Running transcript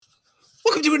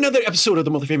Welcome to another episode of the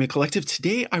Multifamily Collective.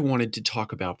 Today, I wanted to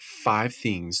talk about 5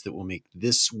 things that will make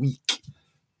this week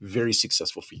very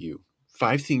successful for you.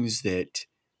 5 things that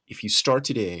if you start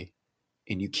today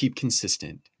and you keep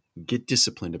consistent, get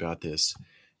disciplined about this,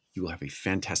 you will have a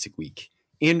fantastic week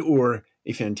and or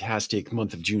a fantastic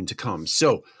month of June to come.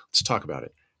 So let's talk about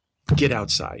it. Get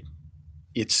outside.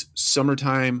 It's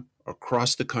summertime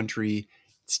across the country.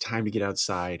 It's time to get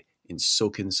outside and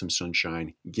soak in some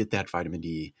sunshine, get that vitamin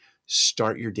D.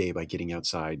 Start your day by getting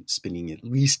outside, spending at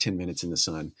least 10 minutes in the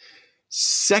sun.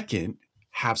 Second,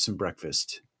 have some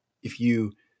breakfast. If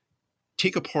you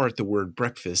take apart the word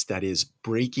breakfast, that is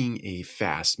breaking a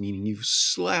fast, meaning you've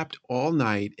slept all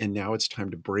night and now it's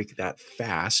time to break that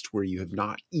fast where you have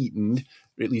not eaten,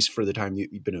 or at least for the time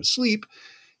you've been asleep.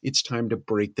 It's time to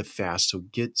break the fast. So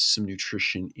get some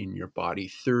nutrition in your body.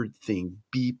 Third thing,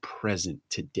 be present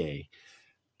today.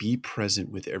 Be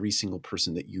present with every single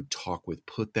person that you talk with.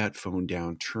 Put that phone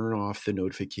down, turn off the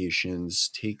notifications,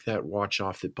 take that watch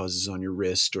off that buzzes on your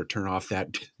wrist, or turn off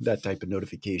that type of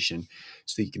notification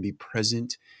so that you can be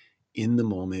present in the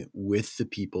moment with the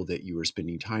people that you are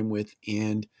spending time with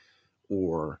and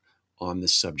or on the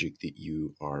subject that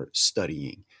you are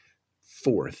studying.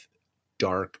 Fourth,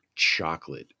 dark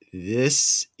chocolate.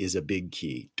 This is a big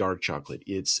key. Dark chocolate.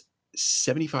 It's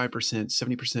 75%,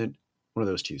 70%, one of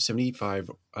those two, 70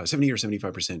 or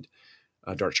 75%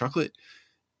 dark chocolate.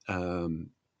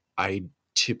 I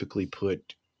typically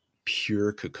put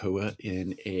pure cocoa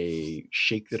in a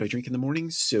shake that I drink in the morning.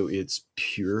 So it's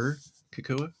pure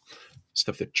cocoa,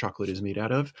 stuff that chocolate is made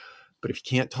out of. But if you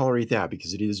can't tolerate that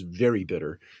because it is very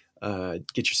bitter,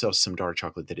 get yourself some dark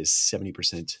chocolate that is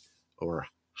 70% or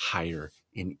higher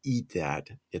and eat that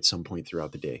at some point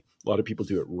throughout the day. A lot of people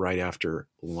do it right after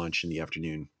lunch in the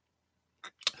afternoon.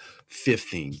 Fifth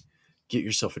thing, get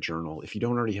yourself a journal. If you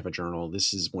don't already have a journal,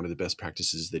 this is one of the best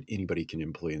practices that anybody can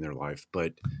employ in their life,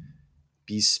 but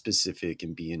be specific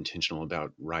and be intentional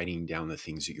about writing down the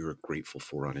things that you're grateful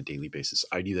for on a daily basis.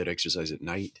 I do that exercise at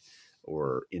night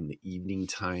or in the evening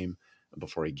time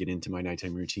before I get into my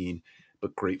nighttime routine,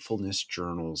 but gratefulness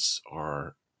journals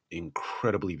are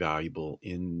incredibly valuable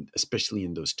especially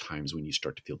in those times when you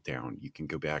start to feel down. You can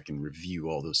go back and review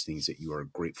all those things that you are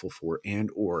grateful for, and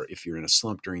or if you're in a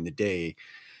slump during the day,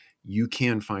 you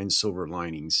can find silver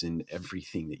linings in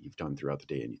everything that you've done throughout the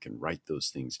day, and you can write those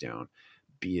things down.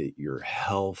 Be it your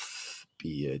health,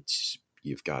 be it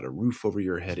you've got a roof over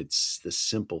your head. It's the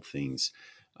simple things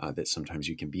that sometimes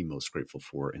you can be most grateful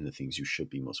for and the things you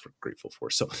should be most grateful for.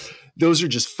 So those are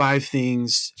just 5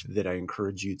 things that I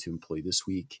encourage you to employ this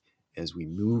week as we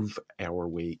move our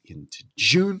way into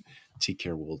June. Take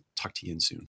care. We'll talk to you again soon.